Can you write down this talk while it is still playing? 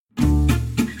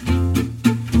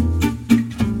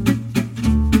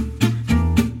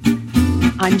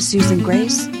I'm Susan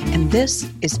Grace, and this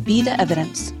is Be the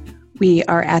Evidence. We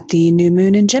are at the new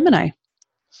moon in Gemini.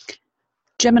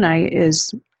 Gemini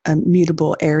is a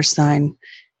mutable air sign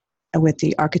with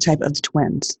the archetype of the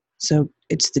twins. So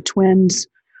it's the twins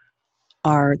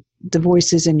are the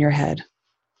voices in your head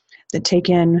that take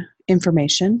in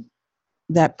information,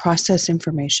 that process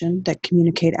information, that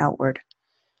communicate outward.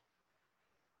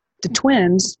 The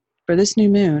twins, for this new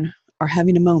moon, are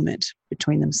having a moment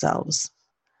between themselves.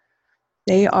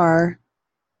 They are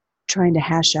trying to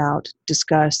hash out,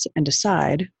 discuss, and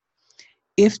decide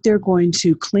if they're going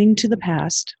to cling to the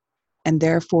past and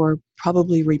therefore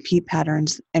probably repeat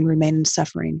patterns and remain in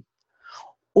suffering,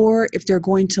 or if they're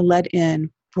going to let in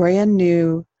brand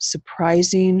new,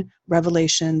 surprising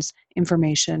revelations,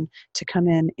 information to come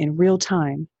in real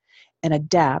time and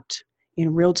adapt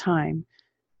in real time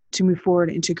to move forward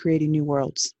into creating new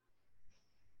worlds.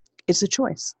 It's a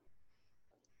choice.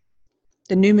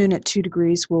 The new moon at 2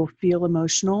 degrees will feel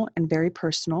emotional and very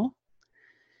personal.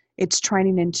 It's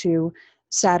trining into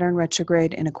Saturn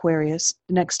retrograde in Aquarius.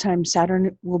 The next time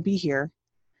Saturn will be here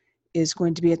is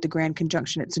going to be at the Grand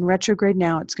Conjunction. It's in retrograde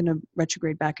now. It's going to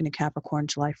retrograde back into Capricorn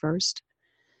July 1st.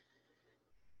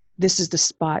 This is the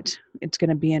spot it's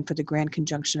going to be in for the Grand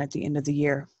Conjunction at the end of the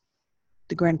year.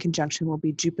 The Grand Conjunction will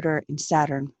be Jupiter and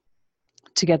Saturn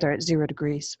together at 0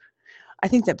 degrees. I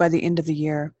think that by the end of the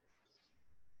year,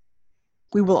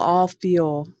 we will all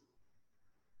feel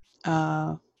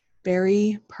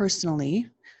very personally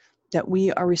that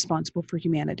we are responsible for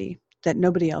humanity, that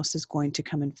nobody else is going to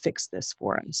come and fix this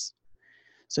for us.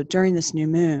 So during this new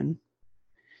moon,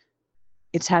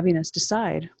 it's having us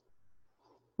decide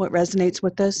what resonates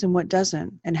with us and what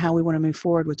doesn't, and how we want to move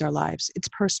forward with our lives. It's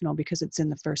personal because it's in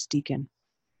the first decan.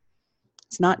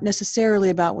 It's not necessarily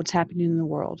about what's happening in the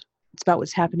world. It's about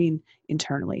what's happening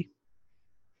internally.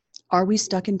 Are we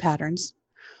stuck in patterns?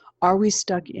 Are we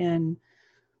stuck in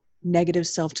negative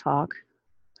self-talk?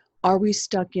 Are we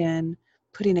stuck in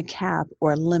putting a cap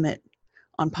or a limit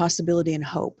on possibility and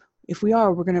hope? If we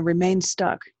are, we're going to remain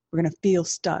stuck. We're going to feel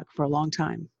stuck for a long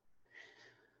time.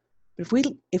 But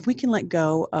if we can let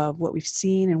go of what we've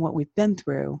seen and what we've been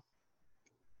through,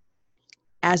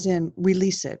 as in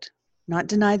release it, not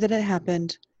deny that it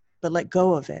happened, but let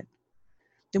go of it,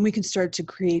 then we can start to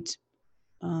create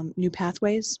new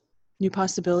pathways, new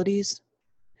possibilities,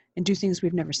 and do things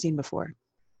we've never seen before.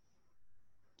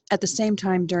 At the same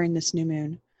time, during this new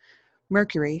moon,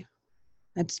 Mercury,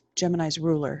 that's Gemini's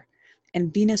ruler,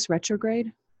 and Venus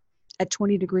retrograde at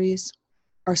 20 degrees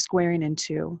are squaring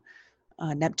into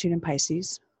Neptune and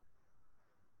Pisces.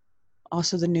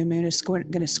 Also, the new moon is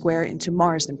going to square into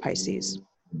Mars and Pisces.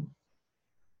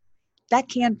 That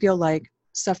can feel like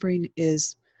suffering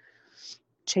is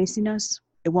chasing us.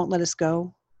 It won't let us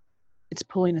go. It's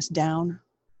pulling us down.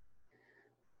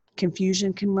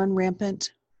 Confusion can run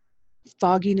rampant.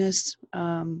 Fogginess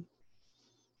can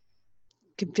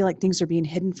feel like things are being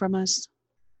hidden from us.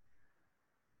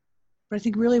 But I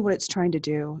think really what it's trying to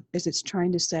do is it's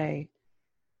trying to say,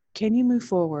 can you move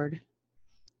forward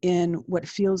in what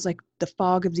feels like the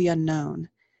fog of the unknown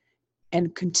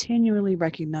and continually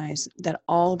recognize that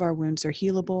all of our wounds are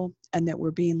healable and that we're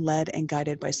being led and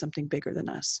guided by something bigger than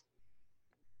us?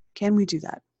 Can we do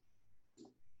that?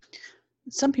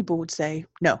 Some people would say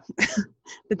no,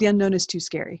 that the unknown is too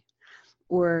scary,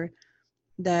 or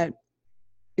that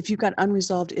if you've got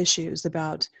unresolved issues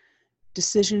about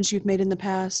decisions you've made in the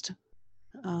past,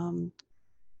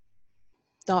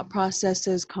 thought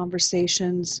processes,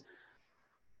 conversations,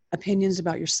 opinions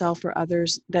about yourself or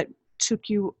others that took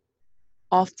you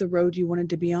off the road you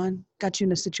wanted to be on, got you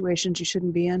into situations you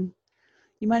shouldn't be in,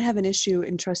 you might have an issue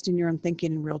in trusting your own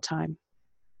thinking in real time.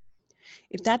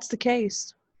 If that's the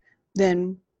case,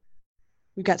 then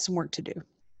we've got some work to do,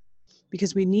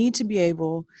 because we need to be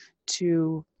able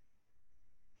to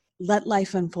let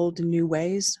life unfold in new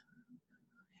ways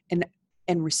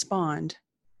and respond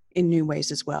in new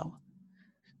ways as well.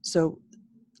 So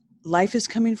life is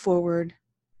coming forward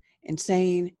and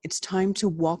saying it's time to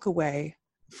walk away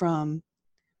from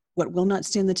what will not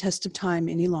stand the test of time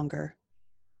any longer.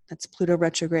 That's Pluto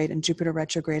retrograde and Jupiter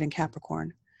retrograde in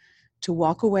Capricorn. To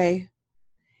walk away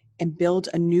and build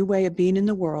a new way of being in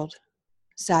the world,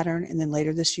 Saturn, and then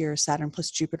later this year, Saturn plus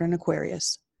Jupiter in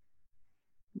Aquarius.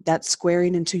 That's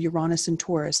squaring into Uranus and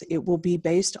Taurus. It will be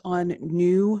based on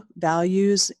new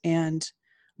values and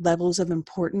levels of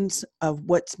importance of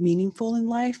what's meaningful in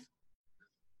life,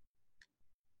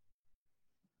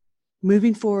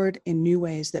 moving forward in new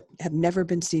ways that have never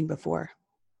been seen before.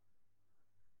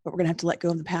 But we're going to have to let go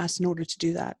of the past in order to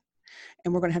do that.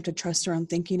 And we're going to have to trust our own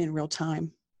thinking in real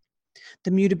time.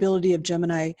 The mutability of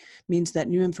Gemini means that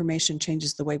new information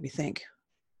changes the way we think.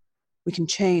 We can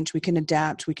change, we can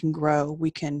adapt, we can grow,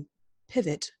 we can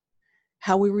pivot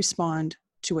how we respond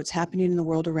to what's happening in the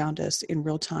world around us in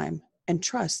real time, and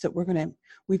trust that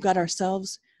we've got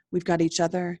ourselves, we've got each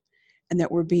other, and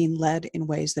that we're being led in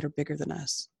ways that are bigger than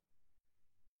us.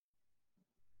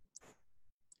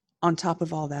 On top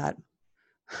of all that,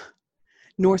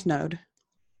 North Node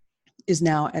is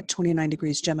now at 29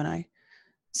 degrees Gemini,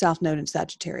 South Node in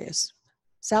Sagittarius.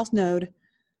 South Node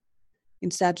in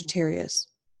Sagittarius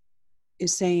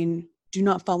is saying, do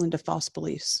not fall into false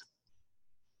beliefs.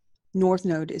 North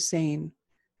Node is saying,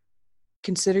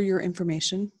 consider your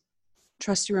information,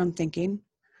 trust your own thinking,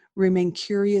 remain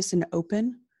curious and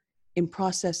open in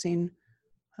processing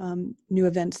new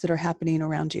events that are happening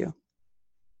around you.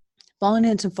 Falling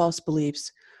into false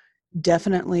beliefs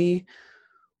definitely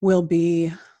will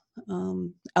be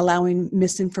allowing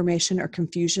misinformation or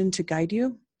confusion to guide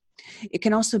you. It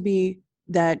can also be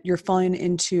that you're falling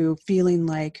into feeling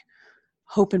like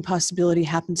hope and possibility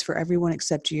happens for everyone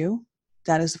except you.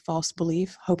 That is a false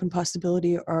belief. Hope and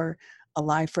possibility are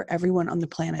alive for everyone on the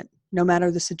planet, no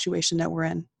matter the situation that we're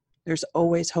in. There's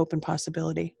always hope and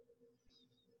possibility.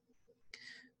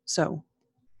 So,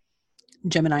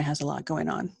 Gemini has a lot going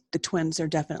on. The twins are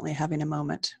definitely having a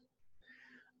moment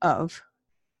of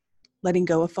letting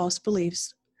go of false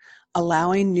beliefs,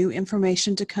 allowing new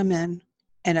information to come in,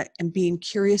 and being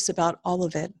curious about all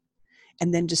of it,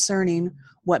 and then discerning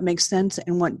what makes sense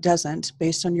and what doesn't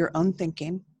based on your own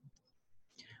thinking,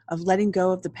 of letting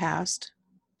go of the past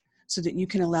so that you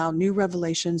can allow new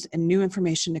revelations and new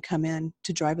information to come in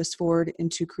to drive us forward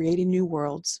into creating new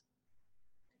worlds,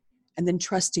 and then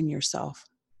trusting yourself.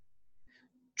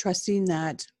 Trusting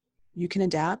that you can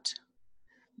adapt,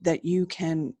 that you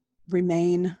can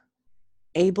remain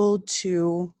able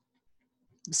to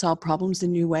solve problems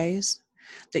in new ways,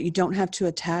 that you don't have to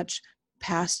attach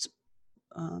past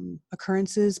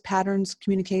occurrences, patterns,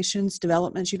 communications,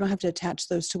 developments. You don't have to attach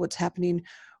those to what's happening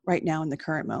right now in the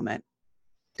current moment,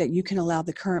 that you can allow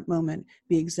the current moment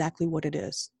be exactly what it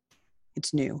is.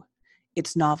 It's new,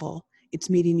 it's novel, it's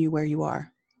meeting you where you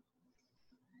are.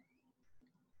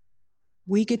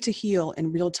 We get to heal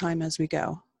in real time as we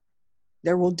go.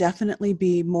 There will definitely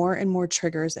be more and more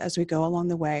triggers as we go along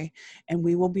the way, and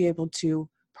we will be able to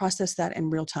process that in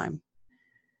real time.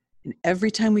 And every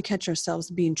time we catch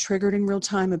ourselves being triggered in real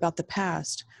time about the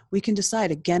past, we can decide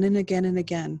again and again and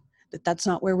again that that's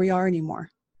not where we are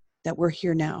anymore, that we're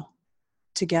here now,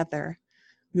 together,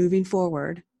 moving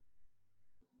forward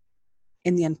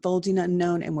in the unfolding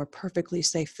unknown, and we're perfectly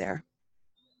safe there.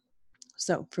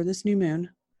 So for this new moon,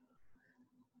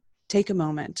 take a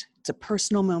moment. It's a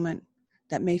personal moment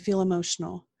that may feel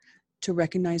emotional, to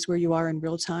recognize where you are in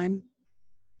real time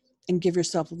and give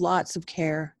yourself lots of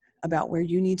care about where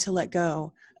you need to let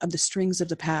go of the strings of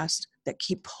the past that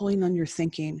keep pulling on your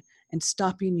thinking and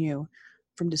stopping you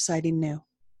from deciding new.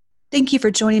 Thank you for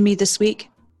joining me this week.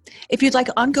 If you'd like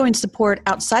ongoing support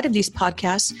outside of these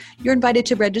podcasts, you're invited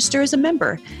to register as a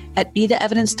member at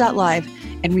betheevidence.live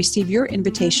and receive your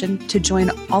invitation to join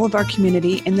all of our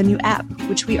community in the new app,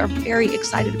 which we are very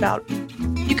excited about.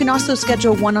 You can also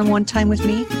schedule one-on-one time with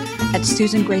me at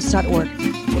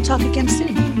susangrace.org. We'll talk again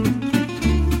soon.